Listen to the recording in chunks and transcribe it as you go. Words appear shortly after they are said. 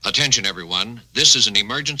Attention, everyone. This is an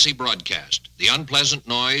emergency broadcast. The unpleasant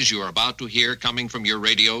noise you are about to hear coming from your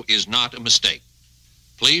radio is not a mistake.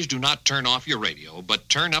 Please do not turn off your radio, but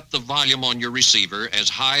turn up the volume on your receiver as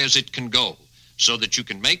high as it can go, so that you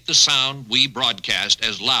can make the sound we broadcast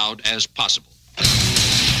as loud as possible. It's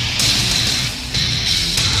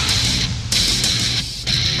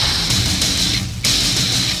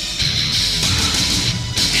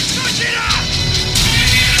Godzilla!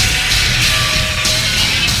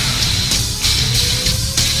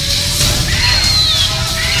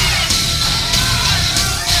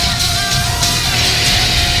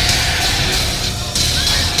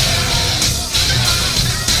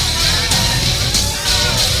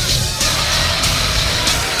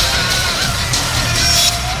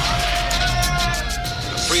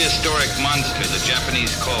 Prehistoric monster the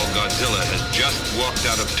Japanese call Godzilla has just walked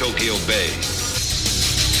out of Tokyo Bay.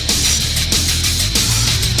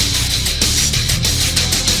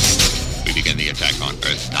 We begin the attack on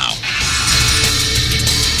Earth now.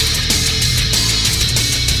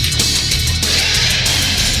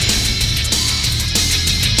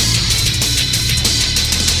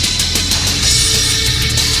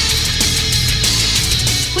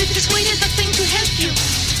 We've persuaded the thing to help you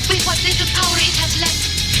with what little power it has left.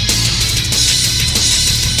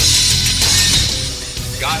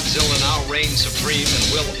 Godzilla now reigns supreme and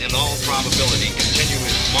will, in all probability, continue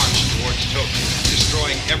his march towards Tokyo,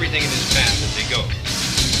 destroying everything in his path as he goes.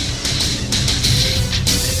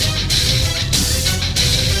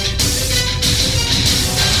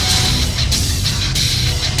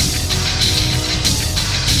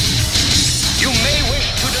 You may wish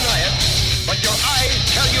to deny it, but your eyes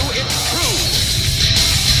tell you it's true.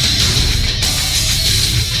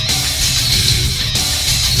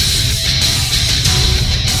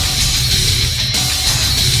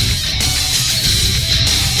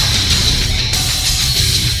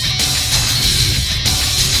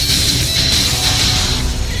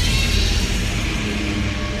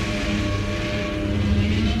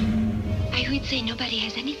 I would say nobody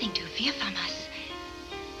has anything to fear from us.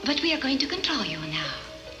 But we are going to control you now.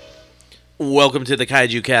 Welcome to the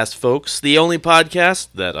Kaiju Cast, folks, the only podcast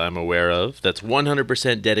that I'm aware of that's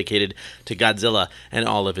 100% dedicated to Godzilla and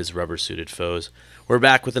all of his rubber-suited foes. We're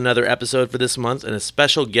back with another episode for this month, and a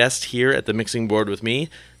special guest here at the mixing board with me,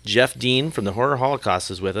 Jeff Dean from the Horror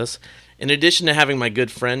Holocaust is with us. In addition to having my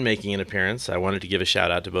good friend making an appearance, I wanted to give a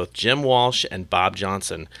shout-out to both Jim Walsh and Bob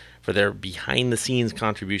Johnson for their behind-the-scenes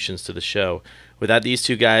contributions to the show. Without these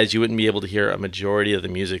two guys, you wouldn't be able to hear a majority of the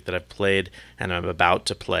music that I've played and I'm about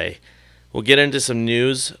to play. We'll get into some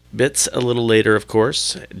news bits a little later, of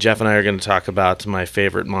course. Jeff and I are going to talk about my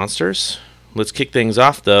favorite monsters. Let's kick things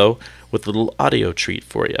off, though, with a little audio treat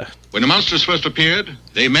for you. When the monsters first appeared,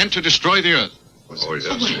 they meant to destroy the Earth. Oh, yes.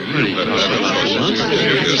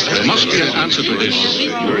 There must be an answer to this.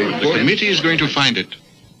 The committee is going to find it.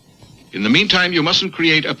 In the meantime, you mustn't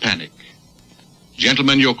create a panic.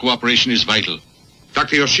 Gentlemen, your cooperation is vital.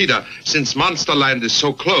 Dr. Yoshida, since Monsterland is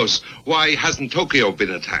so close, why hasn't Tokyo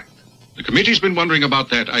been attacked? The committee's been wondering about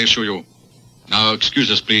that, I assure you. Now,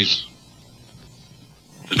 excuse us, please.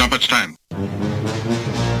 There's not much time.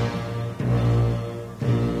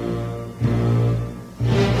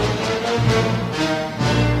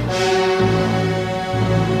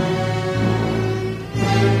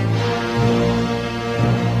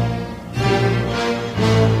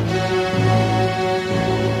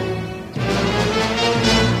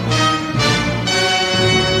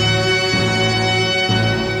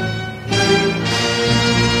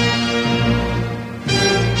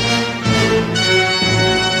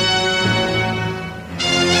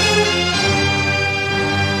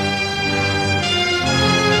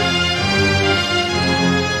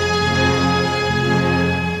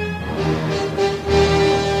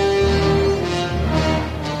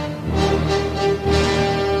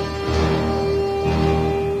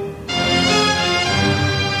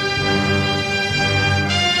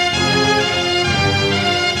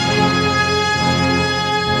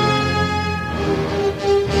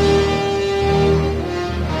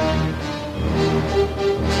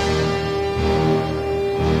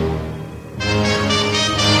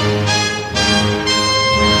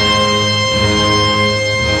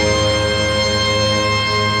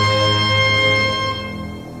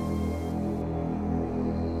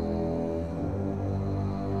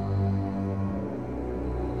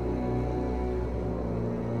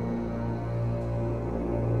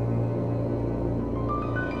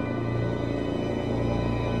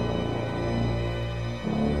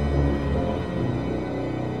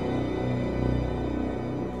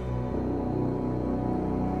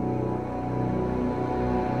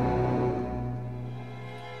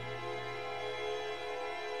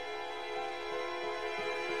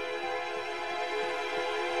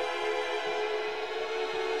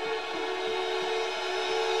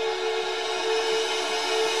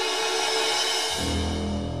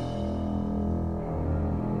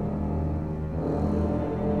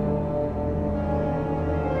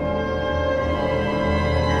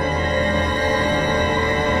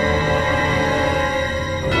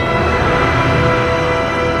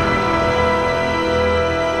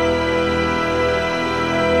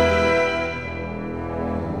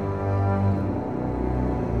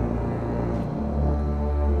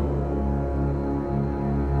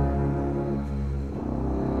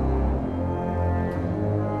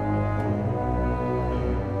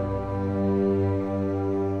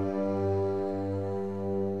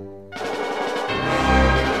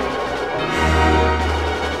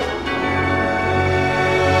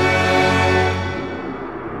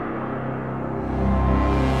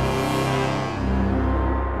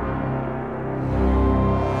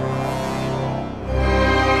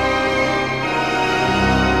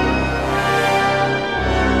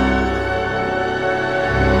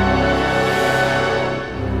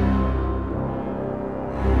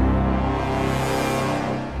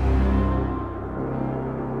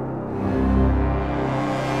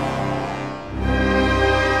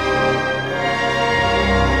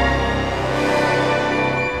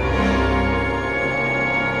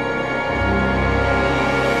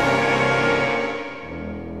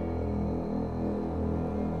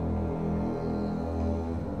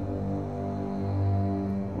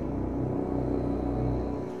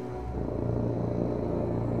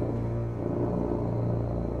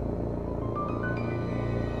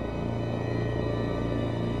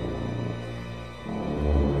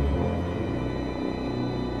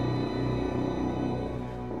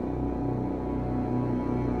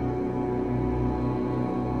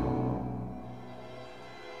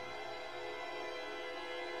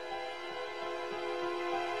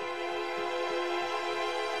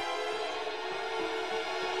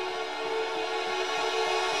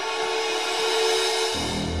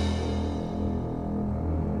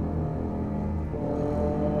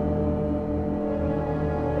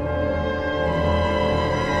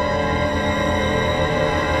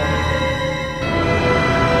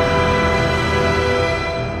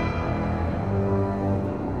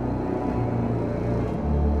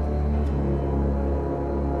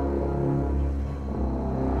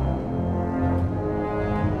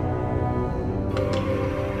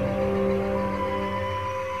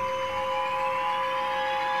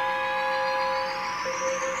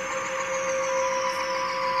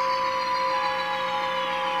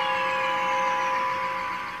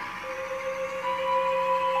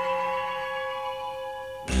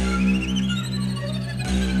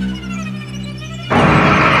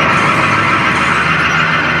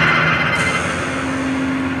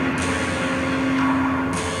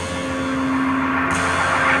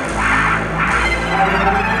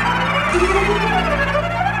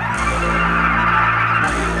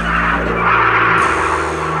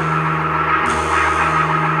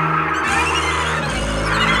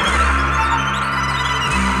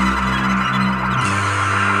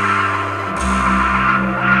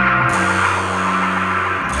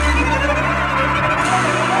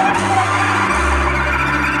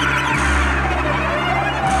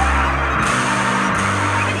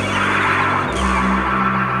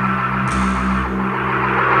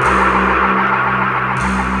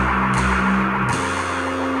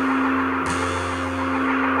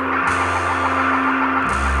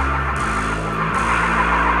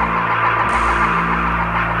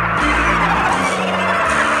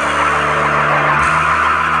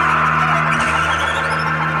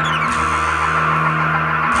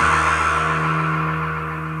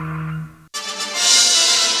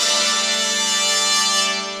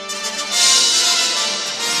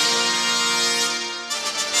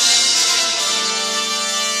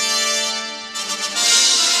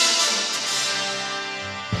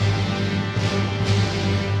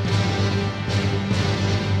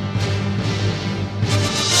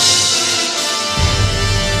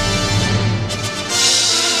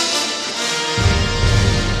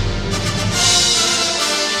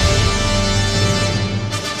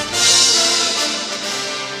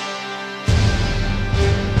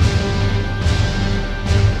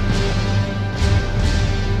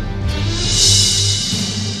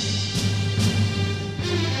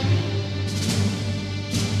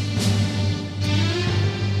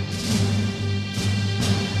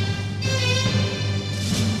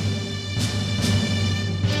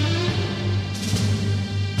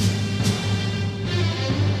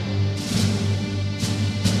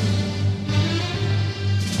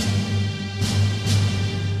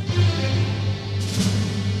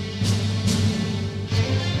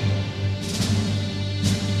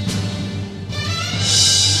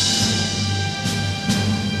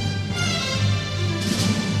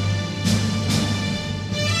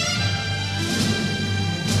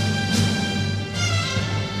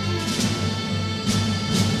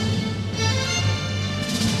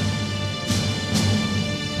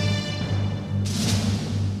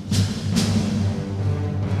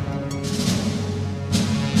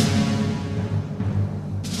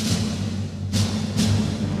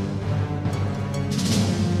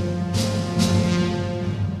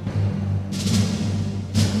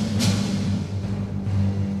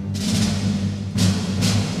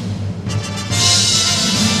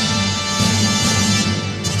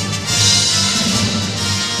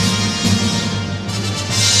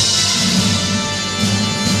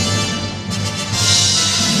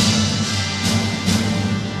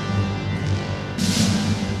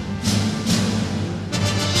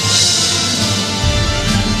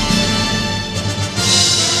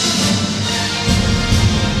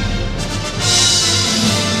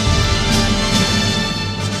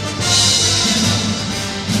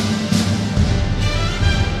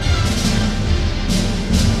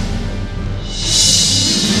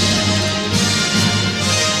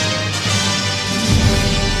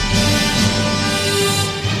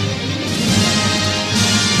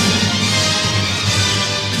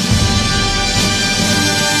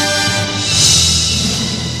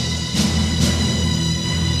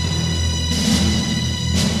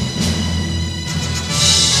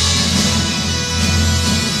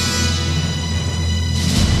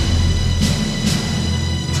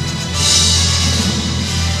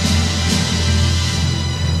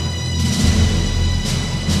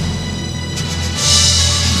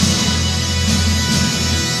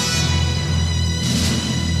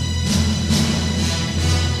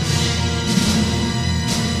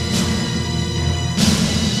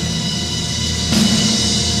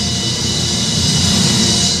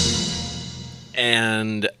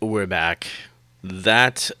 And we're back.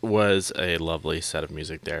 That was a lovely set of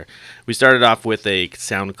music there. We started off with a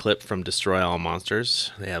sound clip from Destroy All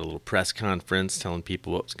Monsters. They had a little press conference telling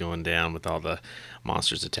people what was going down with all the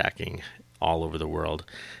monsters attacking all over the world.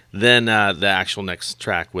 Then the actual next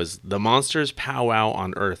track was The Monsters Powwow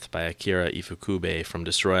on Earth by Akira Ifukube from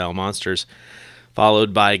Destroy All Monsters,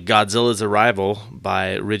 followed by Godzilla's Arrival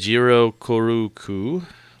by Rijiro Koruku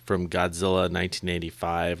from Godzilla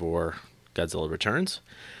 1985 or Godzilla Returns.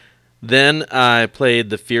 Then I played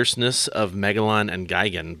The Fierceness of Megalon and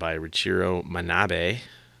Gigan by Richiro Manabe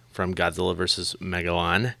from Godzilla vs.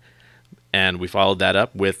 Megalon. And we followed that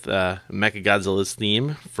up with Mechagodzilla's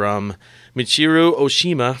theme from Michiru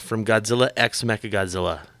Oshima from Godzilla X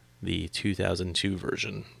Mechagodzilla, the 2002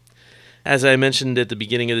 version. As I mentioned at the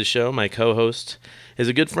beginning of the show, my co-host is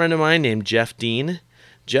a good friend of mine named Jeff Dean.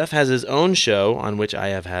 Jeff has his own show on which I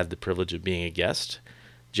have had the privilege of being a guest.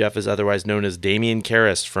 Jeff is otherwise known as Damian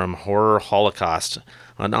Karras from Horror Holocaust,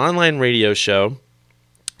 an online radio show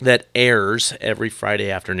that airs every Friday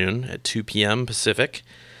afternoon at 2 p.m. Pacific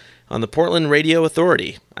on the Portland Radio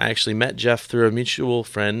Authority. I actually met Jeff through a mutual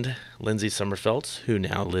friend, Lindsay Sommerfeld, who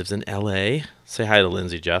now lives in L.A. Say hi to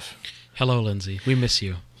Lindsay, Jeff. Hello, Lindsay. We miss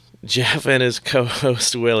you. Jeff and his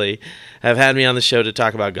co-host, Willie, have had me on the show to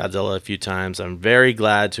talk about Godzilla a few times. I'm very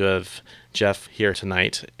glad to have Jeff here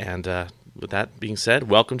tonight, and with that being said,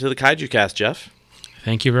 welcome to the Kaiju Cast, Jeff.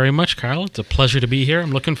 Thank you very much, Carl. It's a pleasure to be here.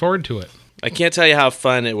 I'm looking forward to it. I can't tell you how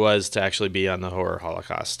fun it was to actually be on the Horror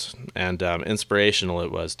Holocaust, and inspirational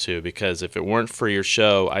it was, too, because if it weren't for your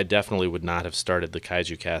show, I definitely would not have started the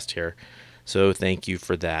Kaiju Cast here. So thank you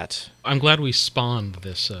for that. I'm glad we spawned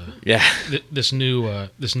this this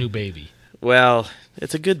new baby. Well,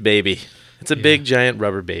 it's a good baby. It's a big, giant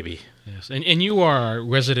rubber baby. Yes, and you are our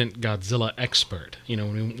resident Godzilla expert. You know,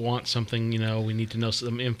 when we want something, we need to know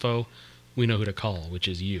some info, we know who to call, which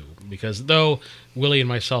is you. Because though Willie and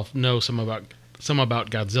myself know some about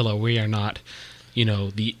Godzilla, we are not,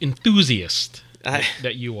 the enthusiast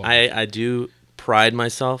that you are. I do pride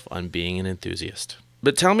myself on being an enthusiast.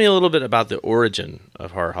 But tell me a little bit about the origin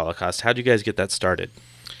of Horror Holocaust. How did you guys get that started?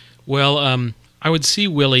 Well, I would see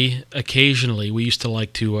Willie occasionally. We used to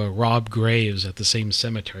like to rob graves at the same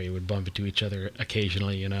cemetery. We would bump into each other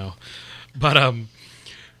occasionally, But I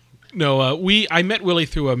met Willie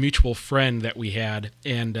through a mutual friend that we had,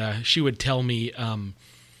 and she would tell me,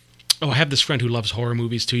 I have this friend who loves horror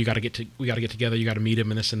movies too. We got to get together. You got to meet him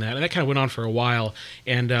and this and that. And that kind of went on for a while.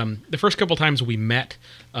 And the first couple times we met,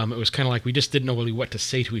 it was kind of like we just didn't know really what to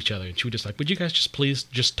say to each other. And she would just like, would you guys just please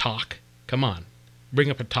just talk? Come on. Bring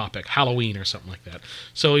up a topic, Halloween or something like that.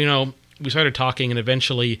 So, we started talking, and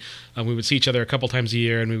eventually we would see each other a couple times a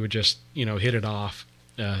year, and we would just, hit it off,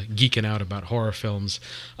 geeking out about horror films.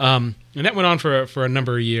 And that went on for a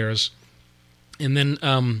number of years. And then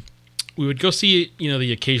we would go see,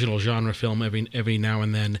 the occasional genre film every now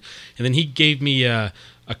and then. And then he gave me a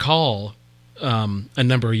call a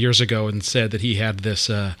number of years ago and said that he had this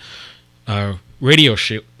radio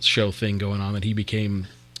show thing going on that he became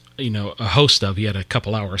a host of. He had a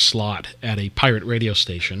couple-hour slot at a pirate radio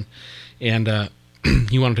station, and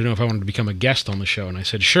he wanted to know if I wanted to become a guest on the show, and I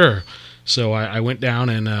said, sure. So I went down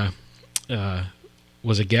and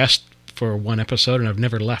was a guest for one episode, and I've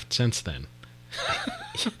never left since then.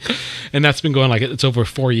 And that's been going it's over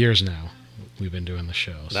 4 years now we've been doing the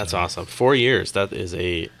show. That's awesome. 4 years. That is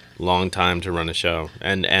a long time to run a show,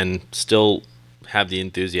 and still have the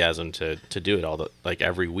enthusiasm to do it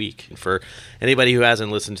every week. And for anybody who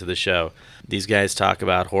hasn't listened to the show, these guys talk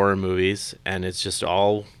about horror movies, and it's just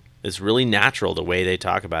it's really natural the way they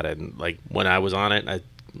talk about it. And when I was on it, I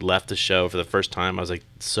left the show for the first time, I was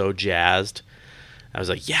so jazzed. I was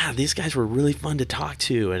like, yeah, these guys were really fun to talk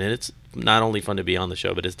to, and it's not only fun to be on the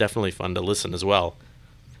show, but it's definitely fun to listen as well.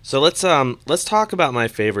 So let's talk about my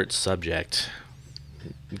favorite subject,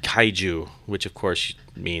 kaiju, which of course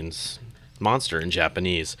means monster in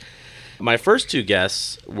Japanese. My first two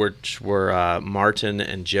guests, which were Martin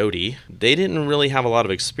and Jody, they didn't really have a lot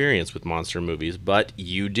of experience with monster movies, but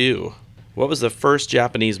you do. What was the first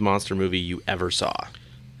Japanese monster movie you ever saw?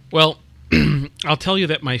 Well, I'll tell you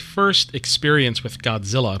that my first experience with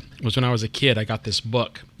Godzilla was when I was a kid. I got this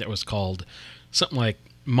book that was called something like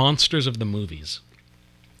Monsters of the Movies.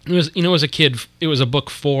 It was, as a kid, it was a book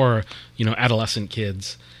for, adolescent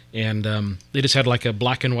kids. And they just had a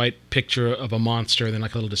black and white picture of a monster and then a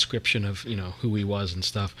little description of, who he was and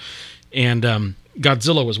stuff. And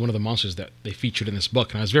Godzilla was one of the monsters that they featured in this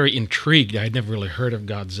book. And I was very intrigued. I had never really heard of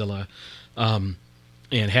Godzilla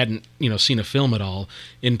and hadn't, seen a film at all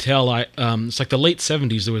until it's the late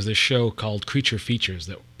 70s. There was this show called Creature Features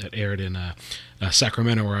that aired in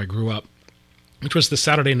Sacramento where I grew up. which was the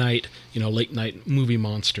Saturday night, late night movie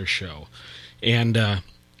monster show. And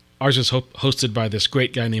ours was hosted by this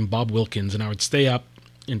great guy named Bob Wilkins, and I would stay up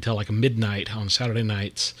until like midnight on Saturday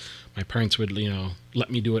nights. My parents would, let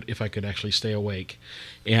me do it if I could actually stay awake.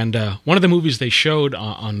 And one of the movies they showed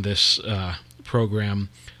on this program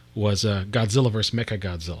was Godzilla vs.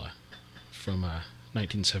 Mechagodzilla from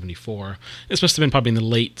 1974. This must have been probably in the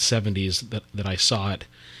late 70s that I saw it.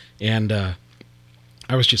 And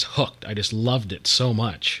I was just hooked. I just loved it so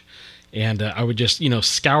much. And I would just,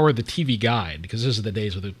 scour the TV guide, because this is the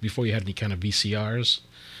days before you had any kind of VCRs.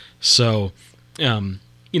 So, you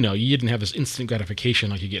didn't have this instant gratification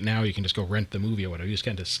like you get now. You can just go rent the movie or whatever. You just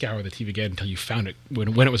kind of scour the TV guide until you found it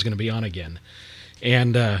when it was going to be on again.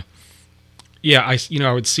 And I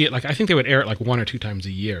would see it, like, I think they would air it like 1 or 2 times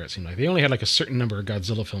a year, it seemed like. They only had like a certain number of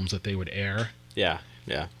Godzilla films that they would air. Yeah.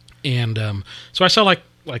 And so I saw like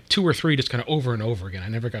 2 or 3 just kind of over and over again. I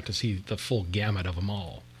never got to see the full gamut of them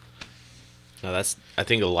all. Now I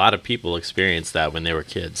think a lot of people experienced that when they were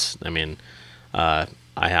kids. I mean, I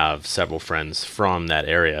have several friends from that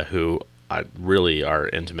area who really are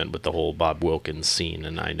intimate with the whole Bob Wilkins scene,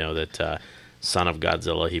 and I know that Son of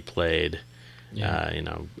Godzilla he played, in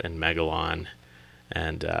Megalon,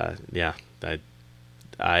 and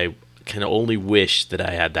I can only wish that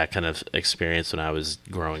I had that kind of experience when I was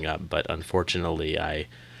growing up, but unfortunately I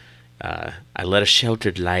led a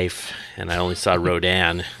sheltered life, and I only saw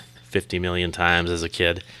Rodan 50 million times as a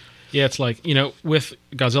kid. Yeah, it's like, with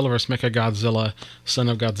Godzilla vs. Mechagodzilla, Son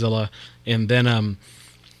of Godzilla, and then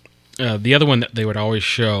the other one that they would always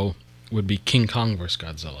show would be King Kong vs.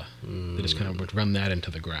 Godzilla. They just kind of would run that into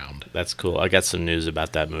the ground. That's cool. I got some news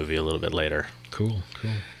about that movie a little bit later. Cool.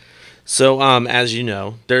 So, as you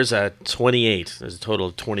know, there's a total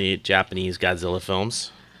of 28 Japanese Godzilla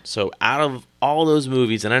films. So out of all those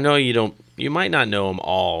movies, and I know you might not know them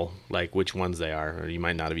all, like which ones they are, or you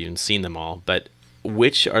might not have even seen them all, but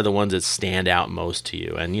which are the ones that stand out most to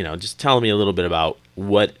you? And, just tell me a little bit about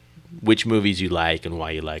which movies you like and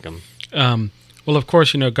why you like them. Well, of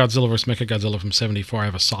course, Godzilla vs. Mechagodzilla from 74 I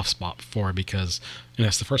have a soft spot for, because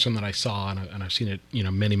it's the first one that I saw, and I've seen it,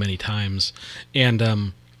 many, many times.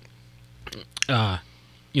 And, I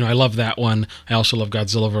love that one. I also love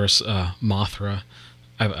Godzilla vs. Mothra.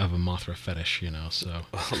 I have a Mothra fetish, so.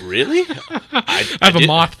 Really? I have a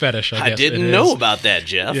moth fetish, I guess. I didn't know about that,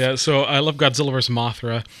 Jeff. Yeah, so I love Godzilla vs.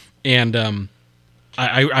 Mothra, and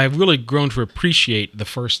I've really grown to appreciate the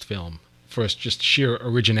first film for its just sheer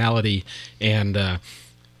originality and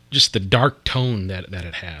just the dark tone that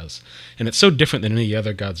it has. And it's so different than any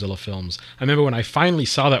other Godzilla films. I remember when I finally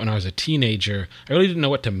saw that when I was a teenager, I really didn't know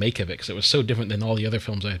what to make of it, because it was so different than all the other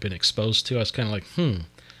films I had been exposed to. I was kind of like,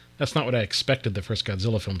 that's not what I expected the first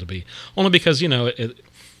Godzilla film to be. Only because,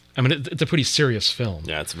 it's a pretty serious film.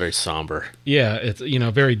 Yeah, it's very somber. Yeah, it's,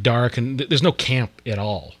 very dark, and there's no camp at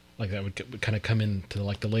all. Like that would kind of come into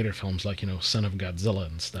like the later films, like, Son of Godzilla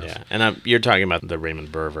and stuff. Yeah, and you're talking about the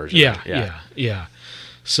Raymond Burr version. Yeah.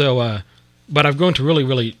 So, but I've grown to really,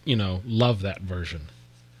 really, love that version.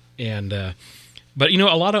 And, but,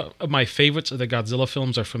 a lot of my favorites of the Godzilla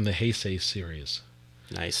films are from the Heisei series.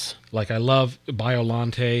 Nice. Like, I love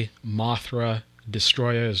Biollante, Mothra,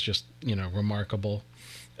 Destroyer is just, remarkable.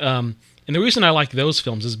 And the reason I like those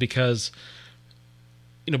films is because,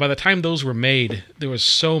 by the time those were made, there was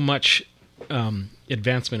so much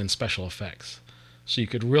advancement in special effects. So you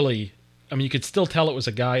could really, you could still tell it was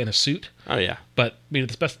a guy in a suit. Oh, yeah. But,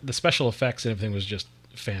 the special effects and everything was just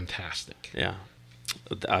fantastic. Yeah.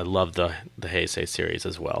 I love the Heisei series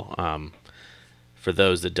as well. For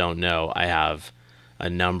those that don't know, I have a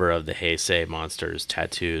number of the Heisei monsters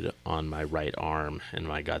tattooed on my right arm in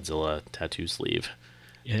my Godzilla tattoo sleeve.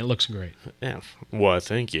 And it looks great. Yeah. Well,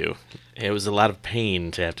 thank you. It was a lot of pain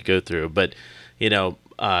to have to go through, but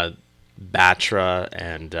Batra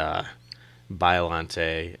and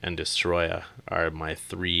Biollante and Destroyer are my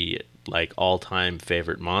 3 all-time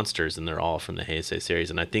favorite monsters, and they're all from the Heisei series.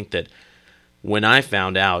 And I think that when I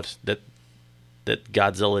found out that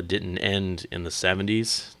Godzilla didn't end in the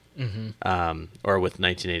 70s, or with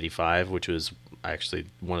 1985, which was actually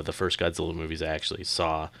one of the first Godzilla movies I actually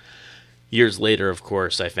saw. Years later, of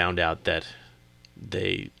course, I found out that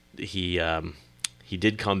he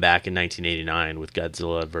did come back in 1989 with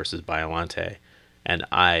Godzilla versus Biollante, and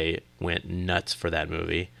I went nuts for that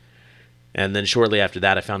movie. And then shortly after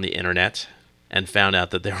that, I found the internet and found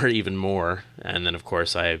out that there were even more. And then, of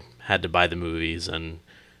course, I had to buy the movies, and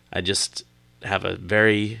I just have a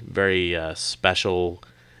very, very special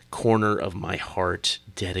corner of my heart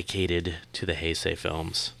dedicated to the Heisei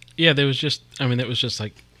films. Yeah, it was just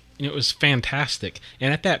like, it was fantastic.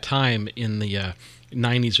 And at that time in the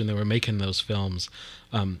 '90s when they were making those films,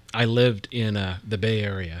 I lived in the Bay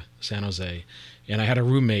Area, San Jose, and I had a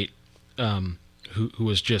roommate who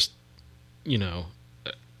was just, you know,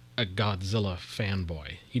 a Godzilla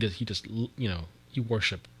fanboy. He just you know, he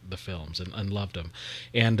worshipped the films and loved them,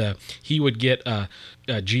 and he would get a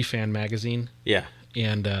G-Fan magazine. Yeah.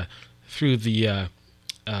 And through the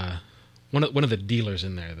one of the dealers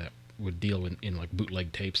in there that would deal in like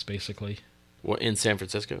bootleg tapes, basically. What, in San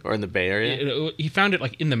Francisco or in the Bay Area? He found it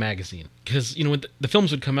like in the magazine, because, you know, when the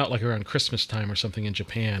films would come out like around Christmas time or something in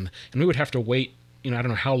Japan, and we would have to wait, you know, I don't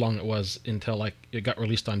know how long it was until like it got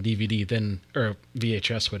released on DVD, then, or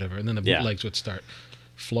VHS, whatever, and then the bootlegs would start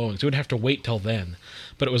flowing. So we'd have to wait till then.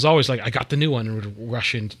 But it was always like, I got the new one, and would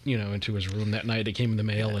rush in, you know, into his room that night. It came in the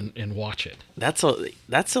mail and watch it. That's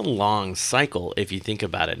a long cycle if you think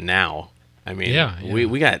about it now. I mean,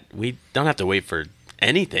 we don't have to wait for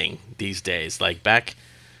anything these days. Like back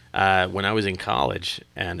when I was in college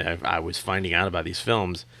and I was finding out about these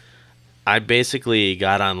films, I basically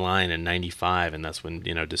got online in '95, and that's when,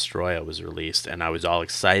 you know, Destroya was released, and I was all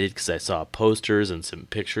excited because I saw posters and some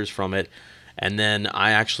pictures from it, and then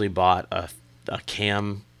I actually bought a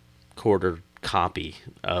camcorder copy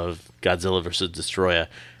of Godzilla vs. Destroya.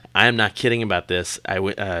 I am not kidding about this. I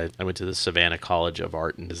went to the Savannah College of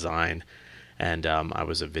Art and Design, and I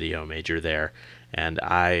was a video major there. And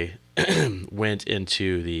I went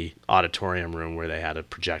into the auditorium room where they had a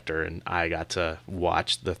projector, and I got to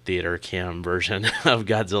watch the theater cam version of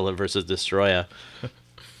Godzilla vs. Destroya.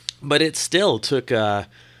 But it still took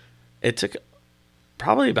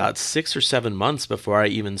probably about 6 or 7 months before I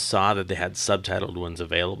even saw that they had subtitled ones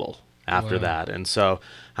available after that. And so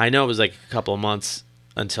I know it was like a couple of months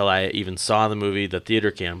until I even saw the movie, the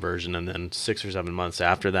theater cam version, and then 6 or 7 months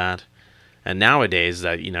after that. And nowadays,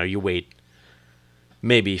 that, you know, you wait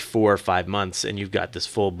maybe 4 or 5 months, and you've got this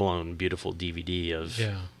full-blown, beautiful DVD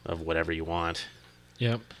of whatever you want.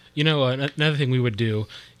 Yeah. You know, another thing we would do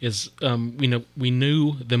is, we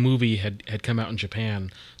knew the movie had come out in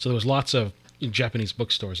Japan, so there was lots of Japanese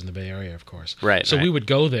bookstores in the Bay Area, of course. Right. So we would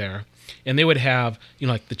go there, and they would have, you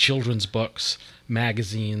know, like the children's books,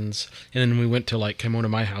 magazines, and then we went to like Kimono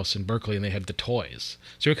My House in Berkeley, and they had the toys.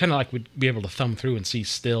 So we kind of like would be able to thumb through and see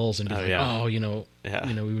stills and be you know,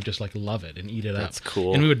 we would just like love it and eat it up. That's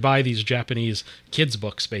cool. And we would buy these Japanese kids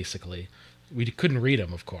books, basically. We couldn't read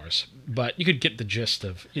them, of course, but you could get the gist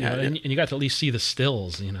of, you know, and you got to at least see the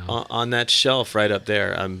stills, you know. On that shelf right up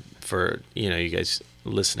there, for, you know, you guys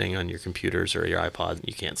listening on your computers or your iPod,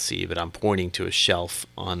 you can't see, but I'm pointing to a shelf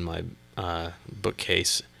on my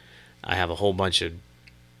bookcase. I have a whole bunch of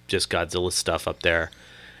just Godzilla stuff up there,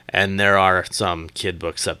 and there are some kid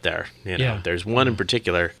books up there. You know, there's one in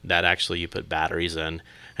particular that actually you put batteries in,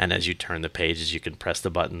 and as you turn the pages, you can press the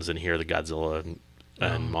buttons and hear the Godzilla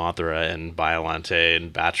and Mothra and Biollante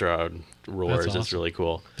and Batra roars. Awesome. It's really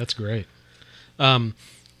cool. That's great. You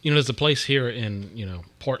know, there's a place here in, you know,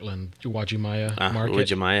 Portland, Uwajimaya Market.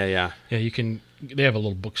 Uwajimaya, yeah. They have a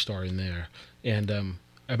little bookstore in there, and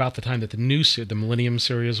about the time that the Millennium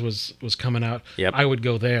series was coming out, I would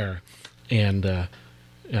go there, and I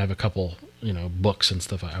have a couple, you know, books and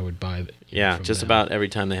stuff I would buy. Just about every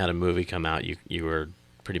time they had a movie come out, you were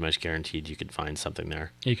pretty much guaranteed you could find something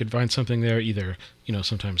there. You could find something there, either, you know,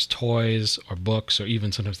 sometimes toys or books, or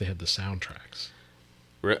even sometimes they had the soundtracks.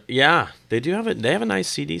 Yeah, they do have They have a nice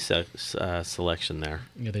CD selection there.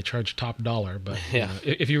 Yeah, they charge top dollar, but you know,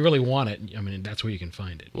 if you really want it, I mean, that's where you can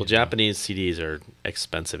find it. Well, Japanese CDs are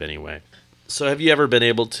expensive anyway. So, have you ever been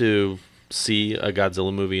able to see a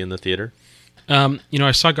Godzilla movie in the theater? You know,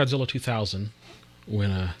 I saw Godzilla 2000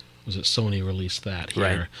 when was it Sony released that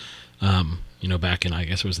here. Right. You know, back in, I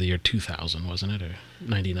guess it was the year 2000, wasn't it, or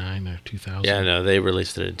 99 or 2000? Yeah, no, they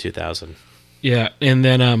released it in 2000. Yeah, and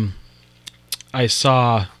then I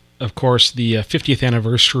saw, of course, the 50th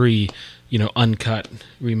anniversary, you know, uncut,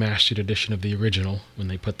 remastered edition of the original when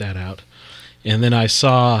they put that out. And then I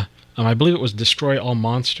saw, I believe it was Destroy All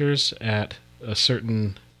Monsters at a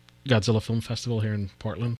certain Godzilla Film Festival here in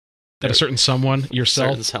Portland. That a certain someone,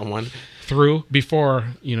 yourself, through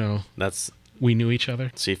before, you know, we knew each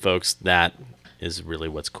other. See, folks, that is really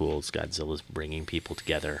what's cool. Is Godzilla's bringing people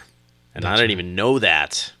together. And I didn't even know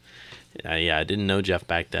that. Yeah, I didn't know Jeff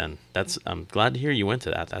back then. I'm glad to hear you went to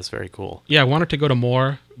that. That's very cool. Yeah, I wanted to go to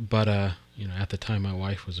more, but you know, at the time my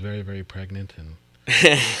wife was very, very pregnant, and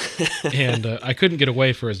and I couldn't get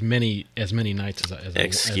away for as many nights as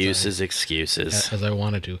excuses I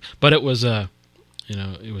wanted to. But it was you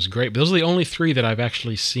know, it was great. But those are the only 3 that I've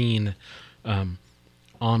actually seen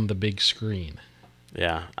on the big screen.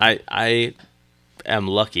 Yeah, I am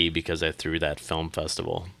lucky because I through that film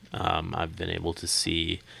festival, I've been able to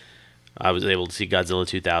see I was able to see Godzilla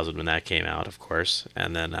 2000 when that came out, of course,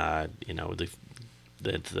 and then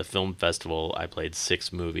the film festival, I played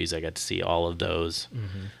 6 movies. I got to see all of those.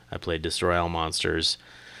 Mm-hmm. I played Destroy All Monsters,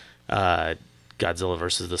 Godzilla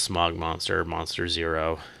vs. the Smog Monster, Monster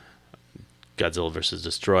Zero, Godzilla vs.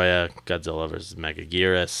 Destroya, Godzilla vs.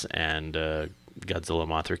 Megaguirus, and Godzilla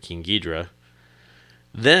Mothra King Ghidorah.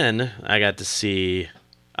 Then I got to see,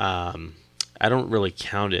 I don't really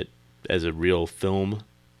count it as a real film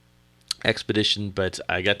expedition, but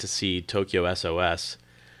I got to see Tokyo SOS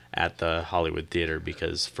at the Hollywood Theater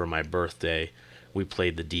because for my birthday we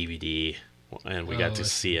played the DVD and we got to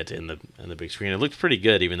see it in the big screen. It looked pretty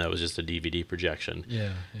good even though it was just a DVD projection.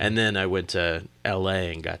 Yeah. And then I went to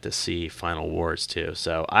LA and got to see Final Wars too.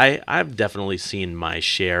 So I've definitely seen my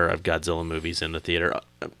share of Godzilla movies in the theater.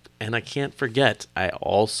 And I can't forget, I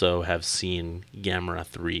also have seen Gamera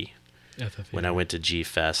 3 At the when I went to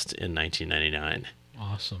G-Fest in 1999.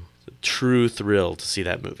 Awesome. True thrill to see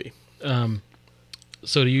that movie.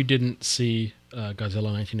 So you didn't see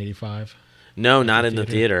Godzilla 1985? No, not in the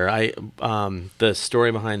theater. The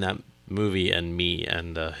story behind that movie and me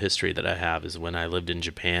and the history that I have is when I lived in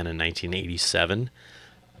Japan in 1987.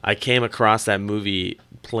 I came across that movie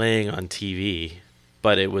playing on TV,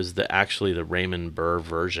 but it was actually the Raymond Burr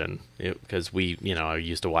version because I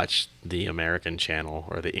used to watch the American channel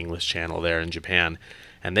or the English channel there in Japan,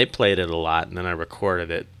 and they played it a lot, and then I recorded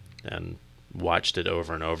it and watched it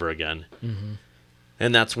over and over again. Mm-hmm.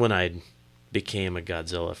 And that's when I became a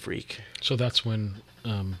Godzilla freak. So that's when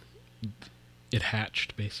it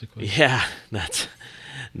hatched, basically. Yeah, that's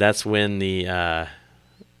when the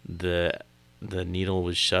needle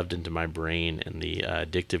was shoved into my brain and the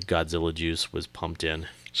addictive Godzilla juice was pumped in.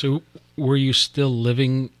 So were you still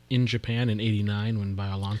living in Japan in '89 when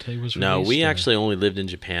Biollante was released? No, we actually only lived in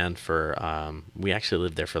Japan we actually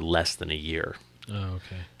lived there for less than a year. Oh,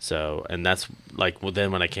 okay. So, and that's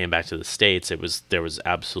then when I came back to the States, there was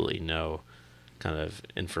absolutely no kind of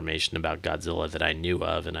information about Godzilla that I knew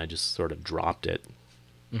of, and I just sort of dropped it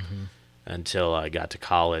until I got to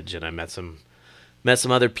college and I met some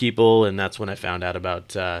other people, and that's when I found out about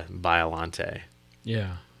Biollante.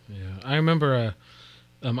 Yeah. I remember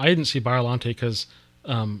I didn't see Biollante because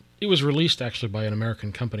it was released actually by an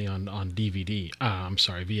American company on DVD. I'm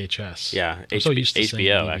sorry, VHS. Yeah, I'm so used to saying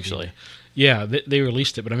HBO DVD. actually. Yeah, they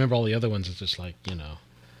released it, but I remember all the other ones. It's just like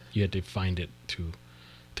you had to find it through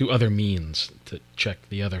other means to check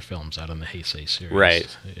the other films out in the Heisei series.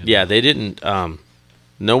 Right. Yeah, they didn't.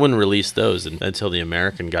 No one released those until the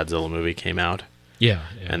American Godzilla movie came out. Yeah.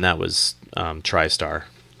 And that was TriStar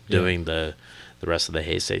doing the rest of the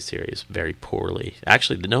Heisei series very poorly.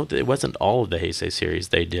 Actually, it wasn't all of the Heisei series.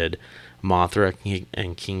 They did Mothra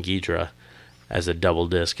and King Ghidorah as a double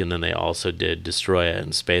disc, and then they also did Destroya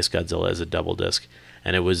and Space Godzilla as a double disc.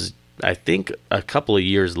 And it was, I think, a couple of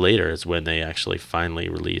years later is when they actually finally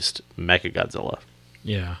released Mechagodzilla.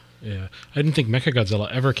 Yeah. I didn't think Mechagodzilla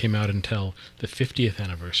ever came out until the 50th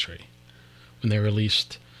anniversary, when they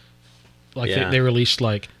released, they released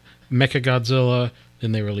like Mechagodzilla,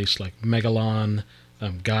 then they released like Megalon,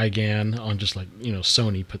 Gigan on just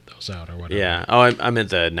Sony put those out or whatever. Yeah. Oh, I meant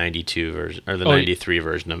the 92 version or the 93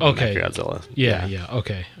 version of Mechagodzilla. Yeah.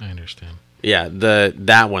 Okay, I understand. Yeah,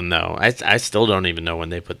 that one though, I still don't even know when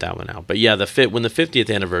they put that one out. But yeah, when the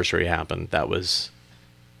 50th anniversary happened, that was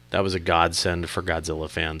a godsend for Godzilla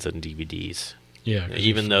fans and DVDs. Yeah,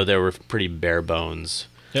 even though they were pretty bare bones.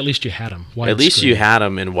 At least you had them. At least you had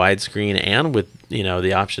them in widescreen and with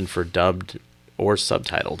the option for dubbed or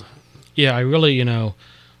subtitled. Yeah, I really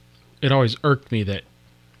it always irked me that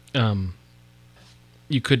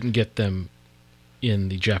you couldn't get them in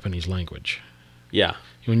the Japanese language. Yeah.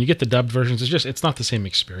 When you get the dubbed versions, it's not the same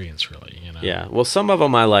experience, really. Yeah. Well, some of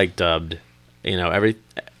them I like dubbed. The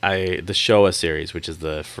Showa series, which is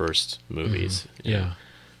the first movies.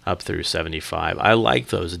 Up through 75. I like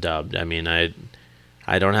those dubbed. I mean, I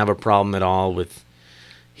don't have a problem at all with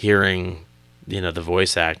hearing, the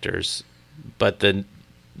voice actors, but the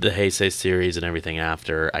Heisei series and everything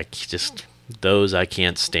after, I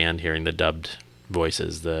can't stand hearing the dubbed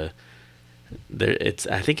voices. I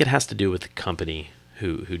think it has to do with the company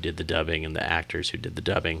who did the dubbing and the actors who did the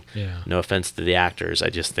dubbing. Yeah. No offense to the actors, I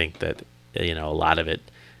just think that a lot of it,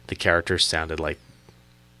 the characters sounded like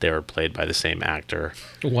they were played by the same actor.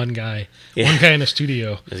 One guy in a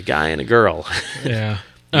studio. There's a guy and a girl. Yeah.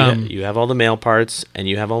 You have all the male parts, and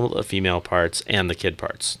you have all the female parts, and the kid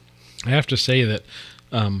parts. I have to say that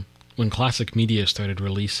when Classic Media started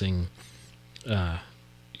releasing, the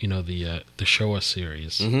Showa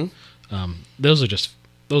series,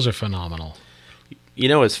 those are phenomenal.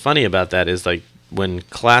 What's funny about that is when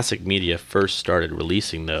Classic Media first started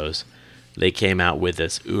releasing those, they came out with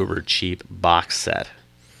this uber cheap box set.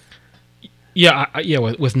 Yeah,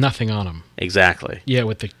 with nothing on them. Exactly. Yeah,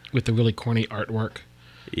 with the really corny artwork.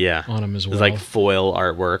 Yeah, on them as well. It was like foil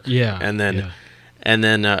artwork. Yeah, and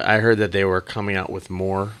then I heard that they were coming out with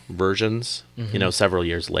more versions. Several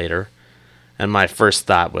years later, and my first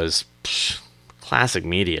thought was, classic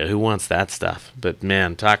media. Who wants that stuff? But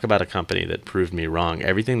man, talk about a company that proved me wrong.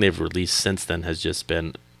 Everything they've released since then has just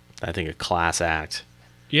been, I think, a class act.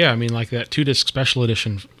 Yeah, I mean, like that 2-disc special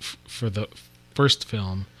edition for the first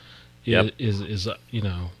film is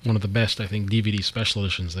one of the best, I think, DVD special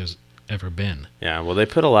editions there's ever been. Yeah, well, they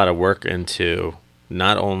put a lot of work into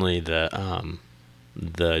not only the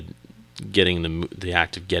getting the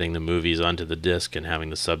act of getting the movies onto the disc and having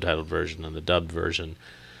the subtitled version and the dubbed version,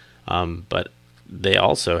 but they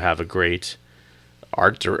also have a great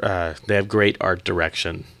art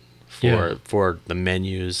direction for the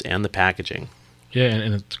menus and the packaging. Yeah,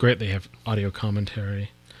 and it's great. They have audio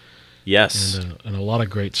commentary. Yes. And a lot of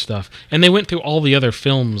great stuff. And they went through all the other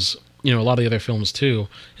films, a lot of the other films too.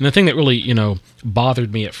 And the thing that really,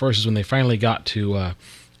 bothered me at first is when they finally got to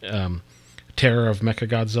Terror of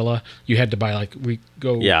Mechagodzilla, you had to buy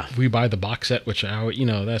rebuy the box set, which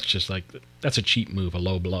that's just like, that's a cheap move, a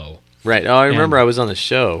low blow. Right. Oh, I remember I was on the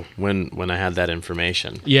show when I had that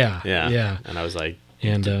information. Yeah. And I was like,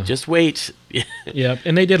 and just wait. Yeah,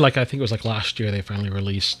 and they did, I think it was last year they finally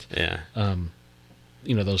released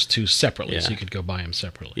those two separately, so you could go buy them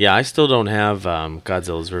separately. Yeah, I still don't have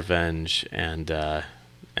Godzilla's Revenge and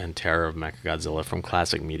Terror of Mechagodzilla from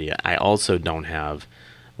Classic Media. I also don't have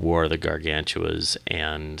War of the Gargantuas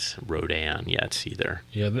and Rodan yet either.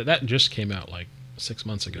 Yeah, that just came out 6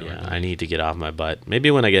 months ago. Yeah, I need to get off my butt. Maybe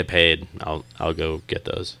when I get paid, I'll go get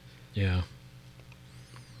those. Yeah.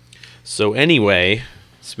 So anyway,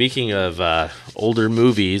 speaking of older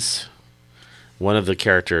movies, one of the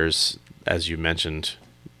characters, as you mentioned,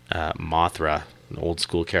 Mothra, an old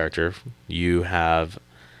school character, you have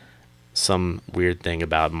some weird thing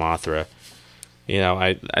about Mothra.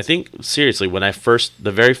 I think, seriously,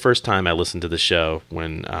 the very first time I listened to the show,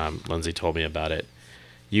 when Lindsay told me about it,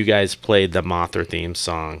 you guys played the Mothra theme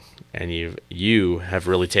song, and you have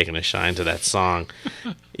really taken a shine to that song.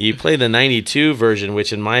 You play the 92 version,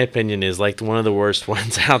 which in my opinion is one of the worst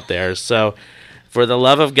ones out there. So, for the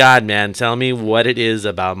love of God, man, tell me what it is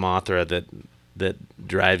about Mothra that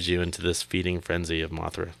drives you into this feeding frenzy of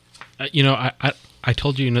Mothra. I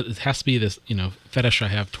told you, it has to be this, fetish I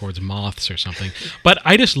have towards moths or something. But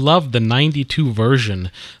I just love the 92 version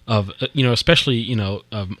of, especially,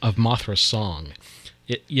 of Mothra's song.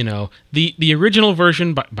 The original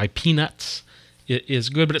version by Peanuts is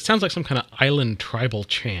good, but it sounds like some kind of island tribal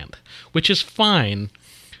chant, which is fine.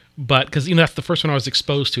 But because that's the first one I was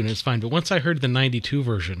exposed to, and it's fine. But once I heard the 92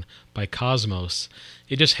 version by Cosmos,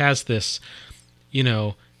 it just has this,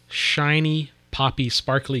 shiny, poppy,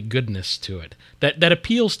 sparkly goodness to it that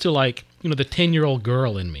appeals to the 10-year-old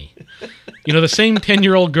girl in me. The same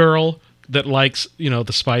 10-year-old girl that likes, the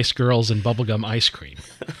Spice Girls and bubblegum ice cream.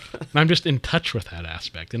 And I'm just in touch with that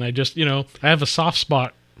aspect. And I just, I have a soft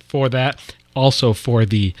spot for that. Also for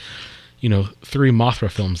the, 3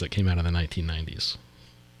 Mothra films that came out in the 1990s.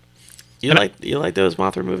 You like those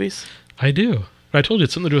Mothra movies? I do. But I told you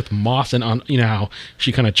it's something to do with moths, and how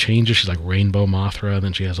she kind of changes. She's like Rainbow Mothra, and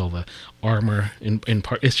then she has all the armor in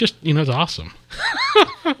part. It's just, it's awesome.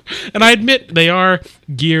 And I admit they are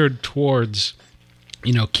geared towards,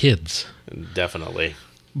 kids. Definitely.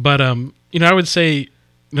 But I would say,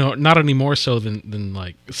 not any more so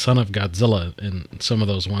than Son of Godzilla and some of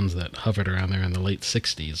those ones that hovered around there in the late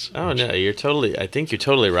 60s. Oh no, I think you're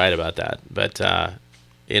totally right about that. But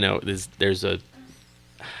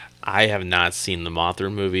I have not seen the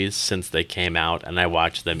Mothra movies since they came out, and I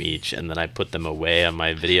watched them each, and then I put them away on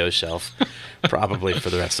my video shelf, probably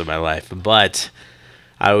for the rest of my life. But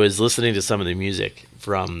I was listening to some of the music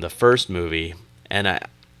from the first movie, and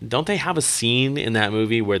don't they have a scene in that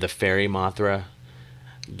movie where the fairy Mothra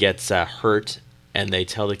gets hurt, and they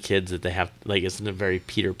tell the kids that they have, isn't a very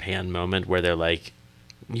Peter Pan moment where they're like,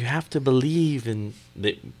 you have to believe in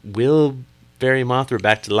the will fairy Mothra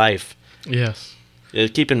back to life. Yes.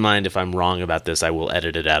 Keep in mind, if I'm wrong about this, I will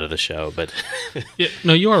edit it out of the show. But yeah,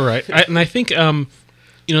 no, you are right. I think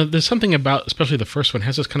there's something about, especially the first one,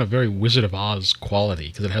 has this kind of very Wizard of Oz quality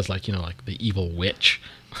because it has the evil witch.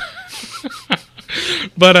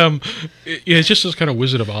 But it's just this kind of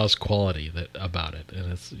Wizard of Oz quality about it,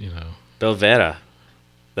 and it's Belvera.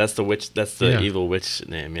 That's the witch. That's the evil witch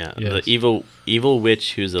name. Yeah, yes. The evil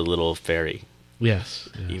witch who's a little fairy. Yes.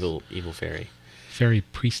 Evil fairy. Fairy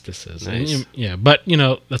priestesses. Nice. And, but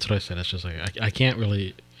that's what I said. It's just I can't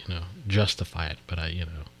really justify it, but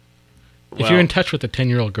If you're in touch with the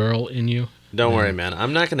 10-year-old girl in you, don't worry, man.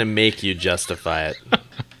 I'm not going to make you justify it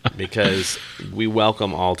because we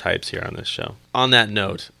welcome all types here on this show. On that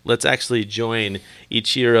note, let's actually join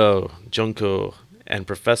Ichiro, Junko, and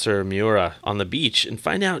Professor Miura on the beach and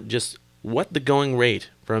find out just what the going rate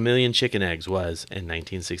for 1 million chicken eggs was in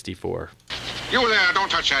 1964. You there, don't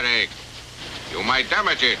touch that egg. You might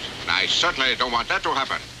damage it, and I certainly don't want that to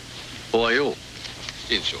happen. Who are you?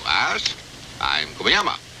 Since you asked, I'm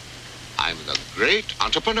Kumiyama. I'm the great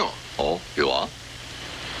entrepreneur. Oh, you are?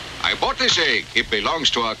 I bought this egg. It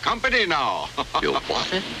belongs to a company now. You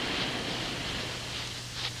bought it?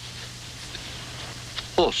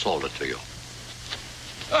 Who sold it to you?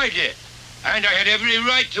 I did. And I had every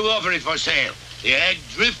right to offer it for sale. The egg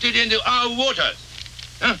drifted into our waters.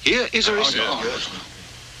 Huh? Here is a receipt.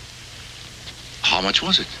 How much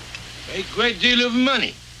was it? A great deal of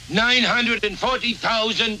money.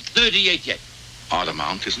 940,038 yen. Odd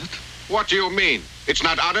amount, isn't it? What do you mean? It's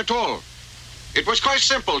not odd at all. It was quite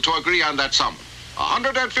simple to agree on that sum.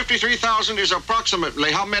 153,000 is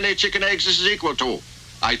approximately how many chicken eggs this is equal to.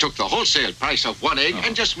 I took the wholesale price of one egg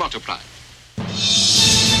and just multiplied.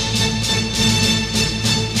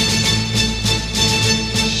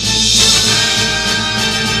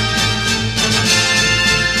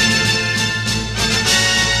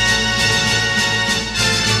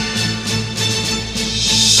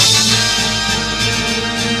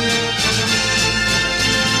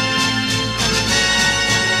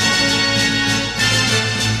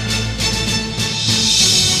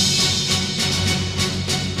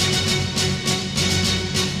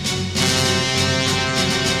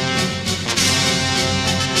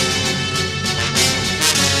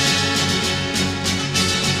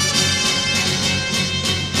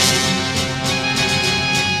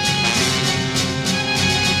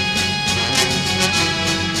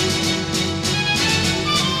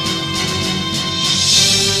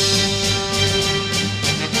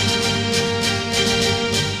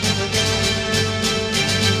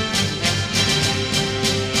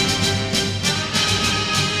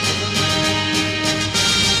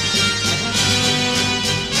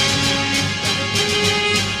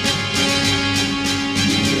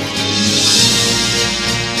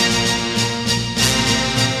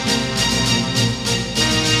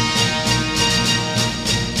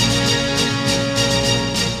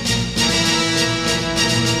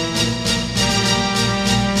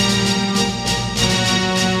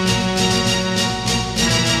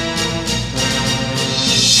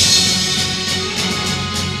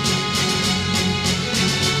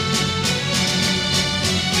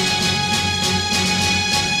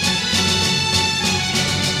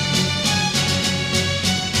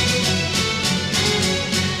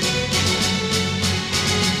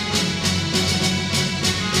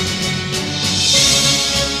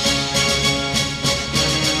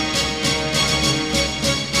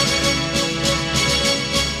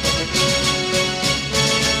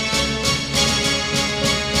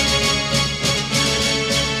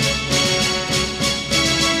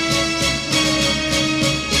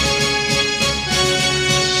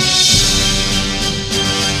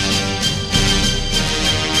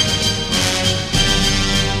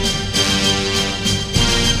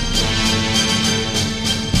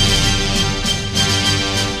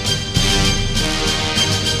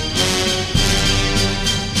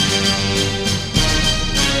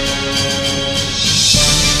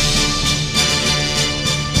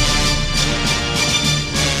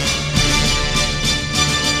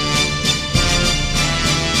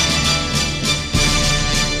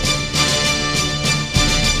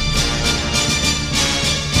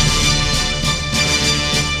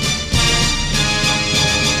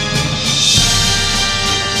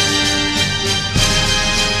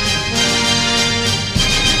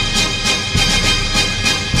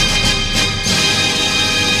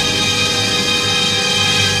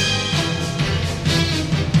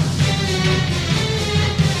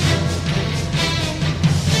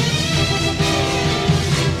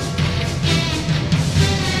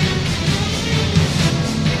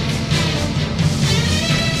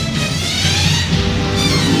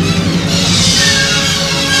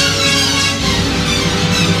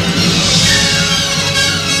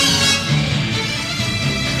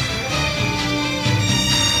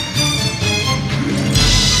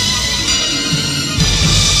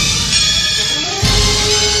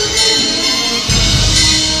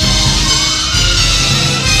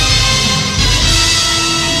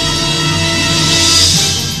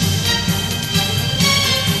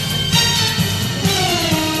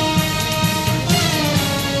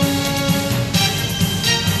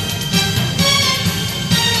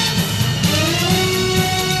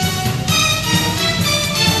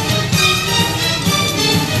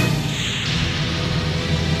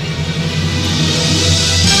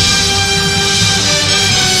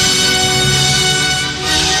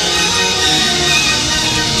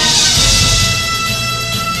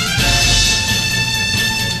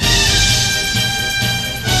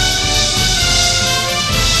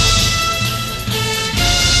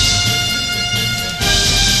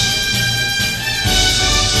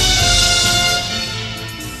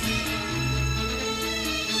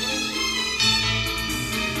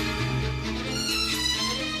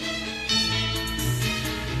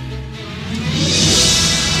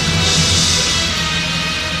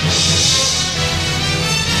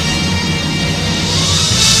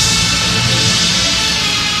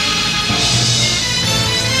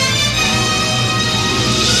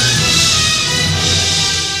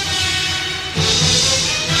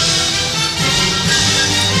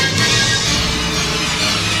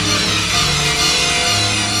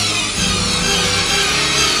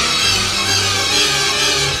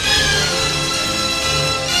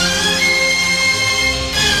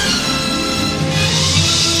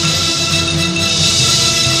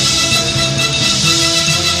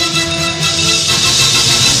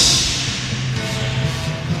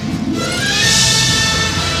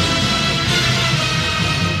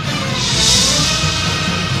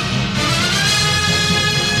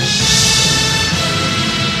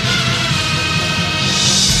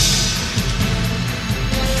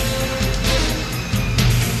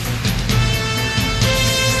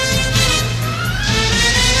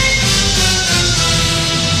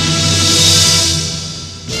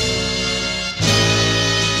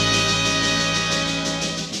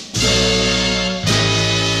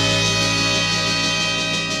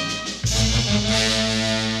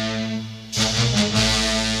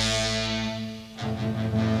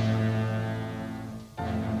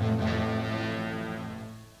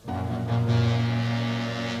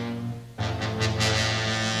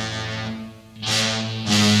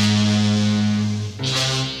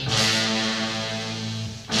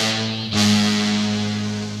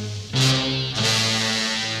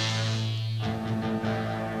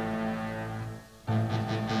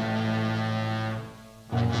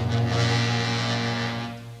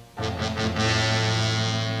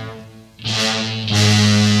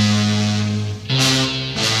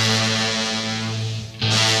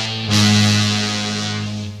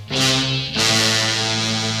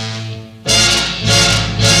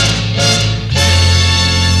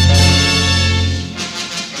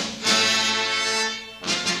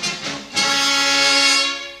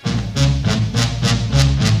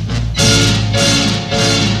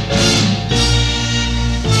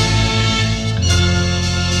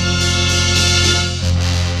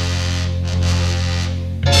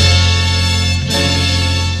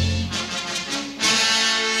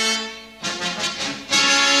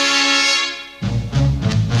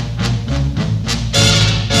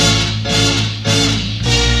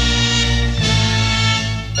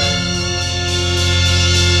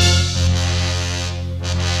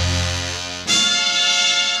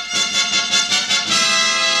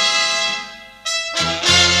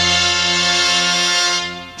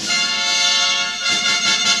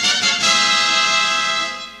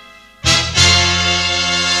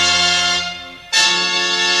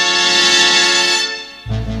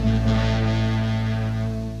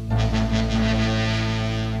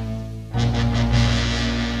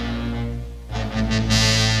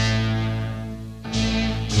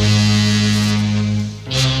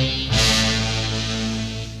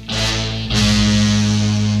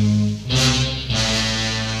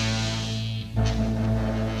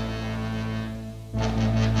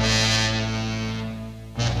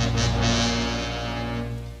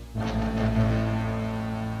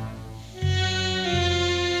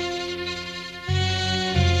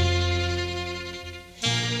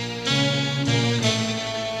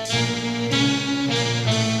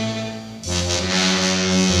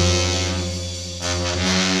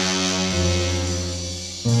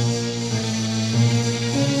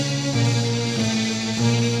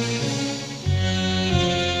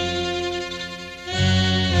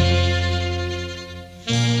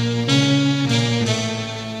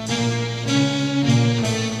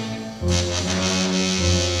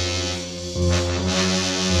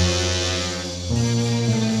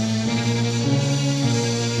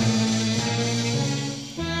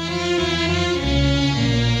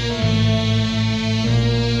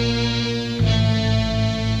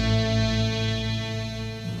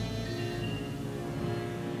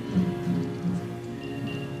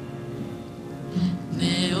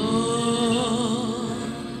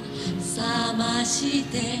 し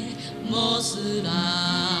てもすら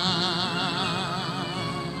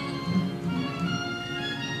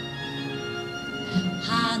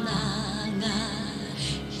花が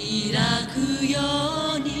開くよ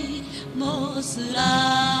うにもすら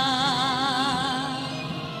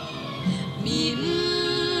みん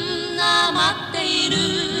な待っている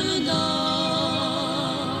の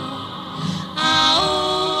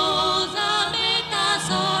青ざめた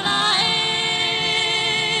空へ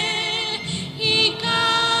光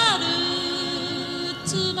る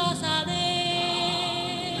翼で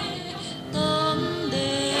飛んで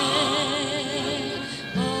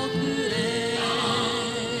おくれ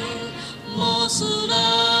もすら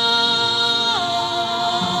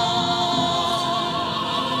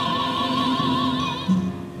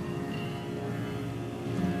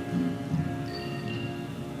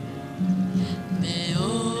目を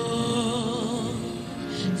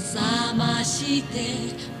覚まして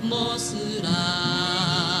もすら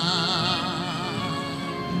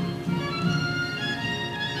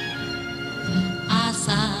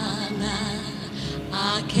朝が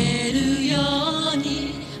明けるように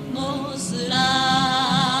もすら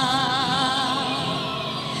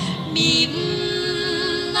みん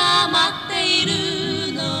な待っている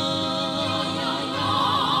の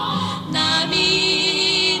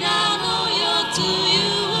涙の夜露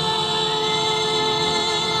を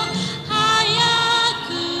早く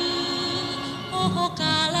頬か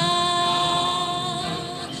ら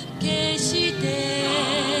消して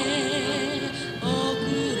おく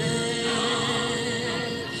れ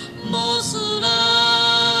もすら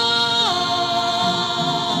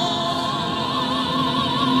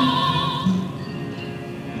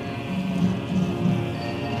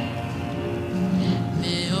目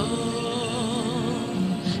を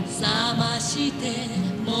覚まして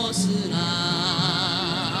もすら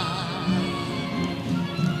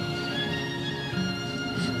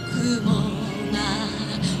雲が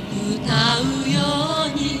歌うよう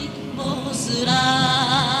にもすら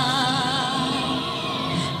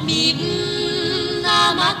みんな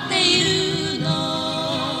待っているの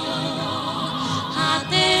果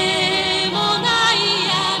てもない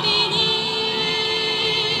闇に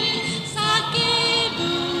叫ぶ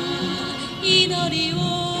祈りを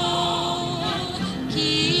聞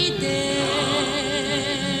いて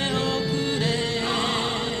おくれ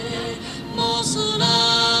もすら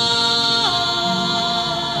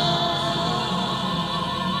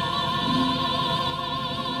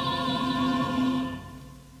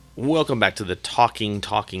Welcome back to the talking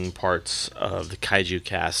parts of the Kaiju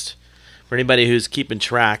Cast. For anybody who's keeping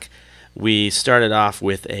track, we started off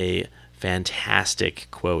with a fantastic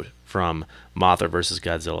quote from Mothra vs.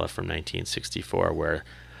 Godzilla from 1964, where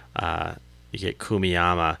you get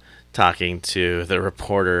Kumiyama talking to the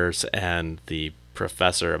reporters and the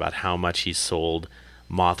professor about how much he sold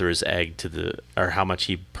Mothra's egg or how much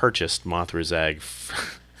he purchased Mothra's egg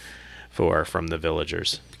from the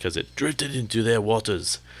villagers because it drifted into their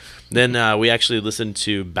waters. Then we actually listened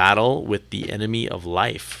to Battle with the Enemy of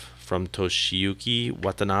Life from Toshiyuki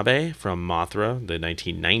Watanabe from Mothra, the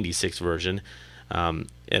 1996 version. And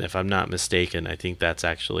if I'm not mistaken, I think that's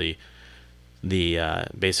actually the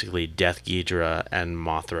basically Death Ghidorah and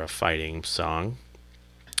Mothra fighting song.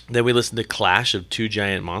 Then we listened to Clash of Two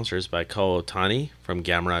Giant Monsters by Ko Otani from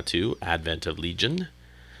Gamera 2, Advent of Legion,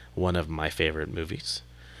 one of my favorite movies.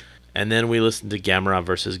 And then we listened to Gamera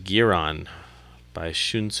vs. Giron by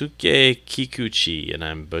Shunsuke Kikuchi, and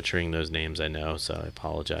I'm butchering those names, I know, so I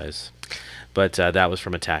apologize. But that was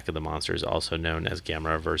from Attack of the Monsters, also known as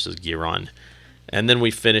Gamera vs. Giron. And then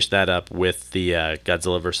we finished that up with the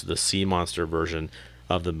Godzilla vs. the Sea Monster version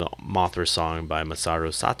of the Mothra song by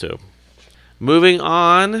Masaru Sato. Moving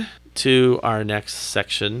on to our next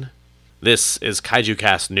section. This is Kaiju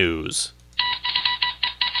Cast News.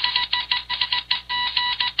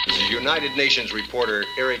 This is United Nations reporter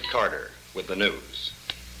Eric Carter with the news.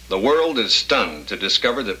 The world is stunned to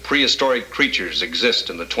discover that prehistoric creatures exist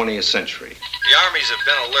in the 20th century. The armies have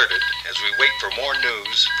been alerted as we wait for more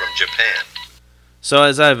news from Japan. So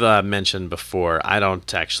as I've mentioned before, I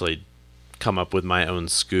don't actually come up with my own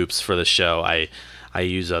scoops for the show. I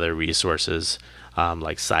use other resources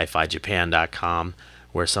like sci-fi-japan.com,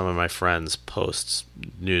 where some of my friends post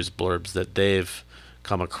news blurbs that they've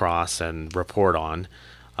come across and report on.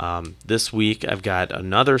 This week I've got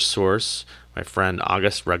another source. My friend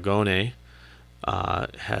August Ragone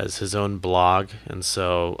has his own blog, and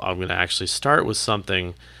so I'm going to actually start with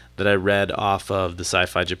something that I read off of the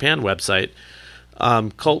Sci-Fi Japan website.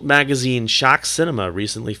 Cult magazine Shock Cinema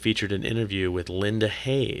recently featured an interview with Linda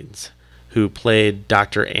Haynes, who played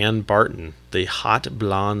Dr. Ann Barton, the hot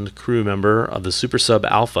blonde crew member of the Super Sub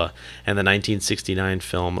Alpha and the 1969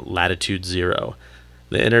 film Latitude Zero.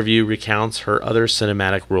 The interview recounts her other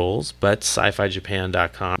cinematic roles, but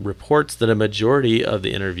SciFiJapan.com reports that a majority of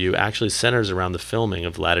the interview actually centers around the filming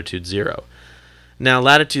of Latitude Zero. Now,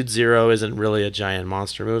 Latitude Zero isn't really a giant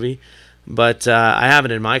monster movie, but I have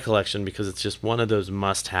it in my collection because it's just one of those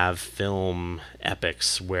must-have film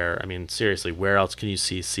epics where, I mean, seriously, where else can you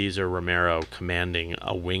see Cesar Romero commanding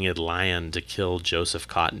a winged lion to kill Joseph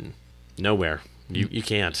Cotton? Nowhere. You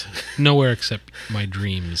can't. Nowhere except my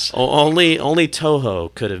dreams. Only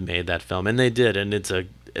Toho could have made that film, and they did, and it's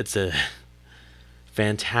a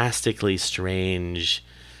fantastically strange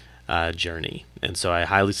journey, and so I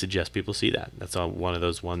highly suggest people see that. That's one of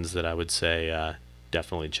those ones that I would say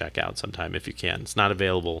definitely check out sometime if you can. It's not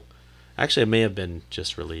available. Actually, it may have been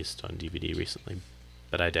just released on DVD recently,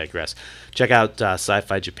 but I digress. Check out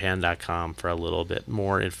SciFiJapan.com for a little bit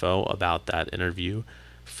more info about that interview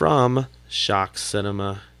from Shock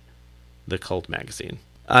Cinema, the cult magazine.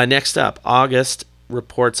 Next up, August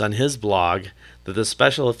reports on his blog that the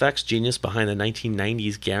special effects genius behind the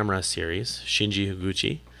 1990s Gamera series, Shinji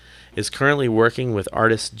Higuchi, is currently working with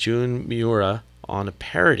artist Jun Miura on a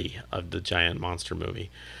parody of the giant monster movie.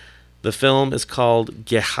 The film is called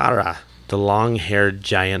Gehara, the long-haired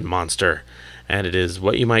giant monster, and it is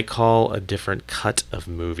what you might call a different cut of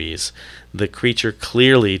movies. The creature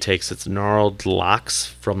clearly takes its gnarled locks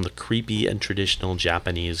from the creepy and traditional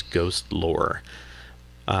Japanese ghost lore.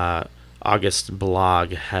 August's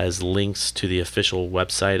blog has links to the official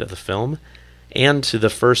website of the film and to the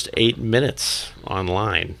first 8 minutes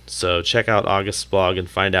online. So check out August's blog and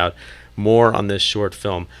find out more on this short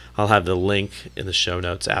film. I'll have the link in the show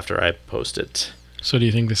notes after I post it. So do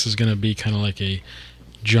you think this is going to be kind of like a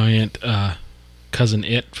giant Cousin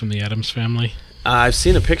It from the Addams Family? I've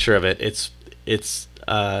seen a picture of it. It's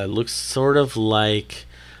looks sort of like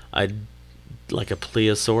a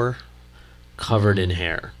plesiosaur covered in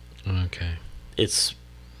hair. Okay. It's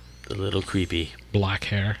a little creepy. Black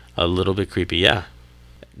hair. A little bit creepy, yeah.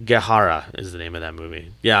 Gehara is the name of that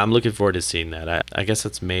movie. Yeah, I'm looking forward to seeing that. I guess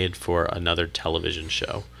it's made for another television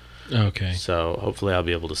show. Okay. So hopefully I'll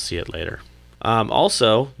be able to see it later.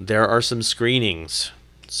 Also, there are some screenings.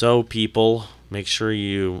 So people, make sure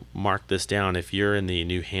you mark this down. If you're in the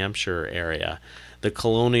New Hampshire area, the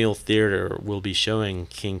Colonial Theater will be showing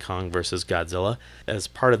King Kong vs. Godzilla as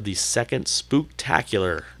part of the second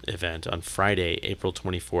Spooktacular event on Friday, April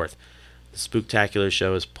 24th. The Spooktacular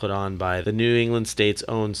show is put on by the New England State's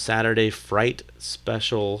own Saturday Fright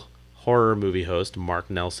special horror movie host, Mark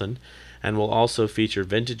Nelson, and will also feature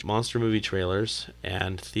vintage monster movie trailers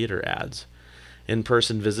and theater ads.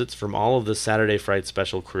 In-person visits from all of the Saturday Fright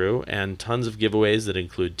special crew, and tons of giveaways that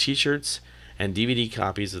include t-shirts and DVD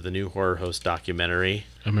copies of the new horror host documentary,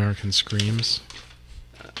 American Screams.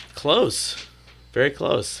 Close. Very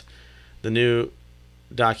close. The new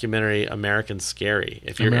documentary, American Scary.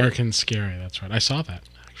 Scary, that's right. I saw that,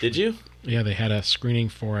 actually. Did you? Yeah, they had a screening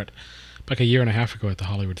for it like a year and a half ago at the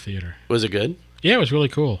Hollywood Theater. Was it good? Yeah, it was really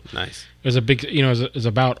cool. Nice. It was a big, it was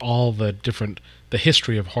about all the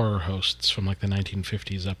history of horror hosts from like the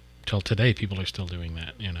 1950s up till today. People are still doing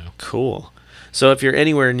that, Cool. So if you're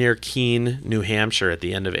anywhere near Keene, New Hampshire at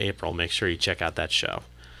the end of April, make sure you check out that show.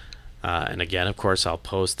 And again, of course, I'll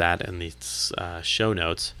post that in the show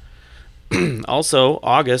notes. Also,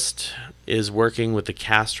 August is working with the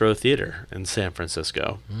Castro Theater in San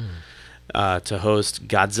Francisco to host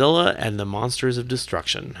Godzilla and the Monsters of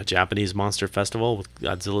Destruction, a Japanese monster festival with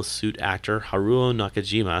Godzilla suit actor Haruo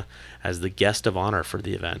Nakajima as the guest of honor for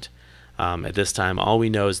the event. At this time, all we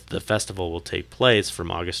know is that the festival will take place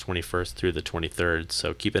from August 21st through the 23rd,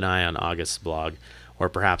 so keep an eye on August's blog or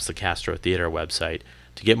perhaps the Castro Theater website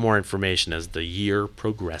to get more information as the year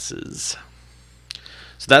progresses.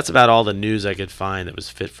 So that's about all the news I could find that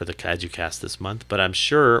was fit for the Kaiju Cast this month, but I'm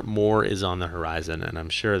sure more is on the horizon, and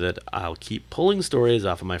I'm sure that I'll keep pulling stories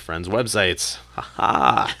off of my friends' websites.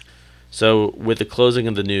 Ha-ha! So with the closing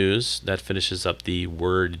of the news, that finishes up the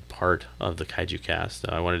word part of the Kaiju Cast.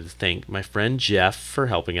 I wanted to thank my friend Jeff for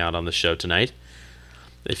helping out on the show tonight.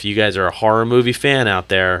 If you guys are a horror movie fan out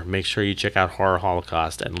there, make sure you check out Horror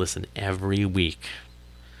Holocaust and listen every week.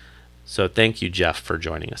 So thank you, Jeff, for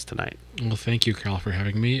joining us tonight. Well, thank you, Carl, for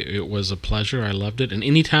having me. It was a pleasure. I loved it. And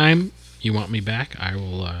anytime you want me back, I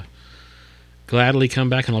will gladly come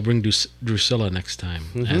back, and I'll bring Drusilla next time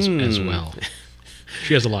as well.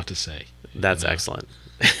 She has a lot to say. That's excellent.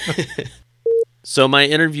 So my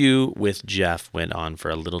interview with Jeff went on for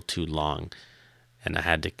a little too long. and I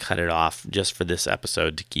had to cut it off just for this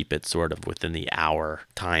episode to keep it sort of within the hour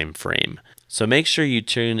time frame. So make sure you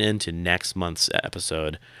tune into next month's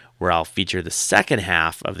episode where I'll feature the second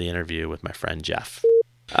half of the interview with my friend Jeff.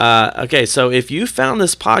 Okay, so if you found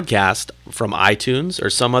this podcast from iTunes or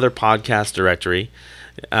some other podcast directory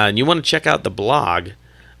and you want to check out the blog,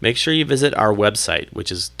 make sure you visit our website,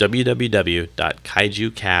 which is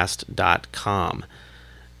www.kaijucast.com.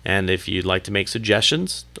 And if you'd like to make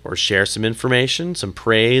suggestions or share some information, some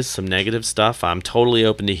praise, some negative stuff, I'm totally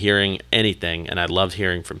open to hearing anything, and I love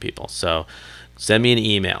hearing from people. So send me an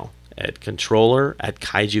email at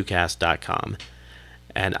controller@kaijucast.com,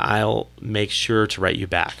 and I'll make sure to write you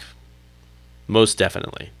back. Most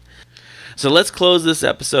definitely. So let's close this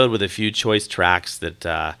episode with a few choice tracks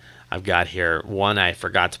that I've got here. One I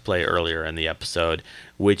forgot to play earlier in the episode,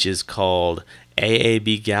 which is called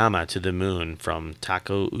AAB Gamma to the Moon from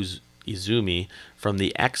Tako Izumi from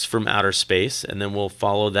the X from Outer Space, and then we'll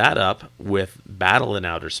follow that up with Battle in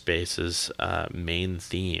Outer Space's main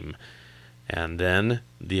theme. And then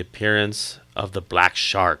the appearance of the Black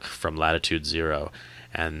Shark from Latitude Zero,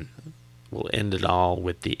 and we'll end it all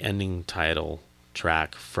with the ending title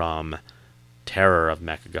track from Terror of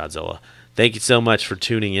Mechagodzilla. Thank you so much for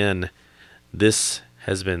tuning in. This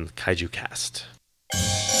has been Kaiju Cast.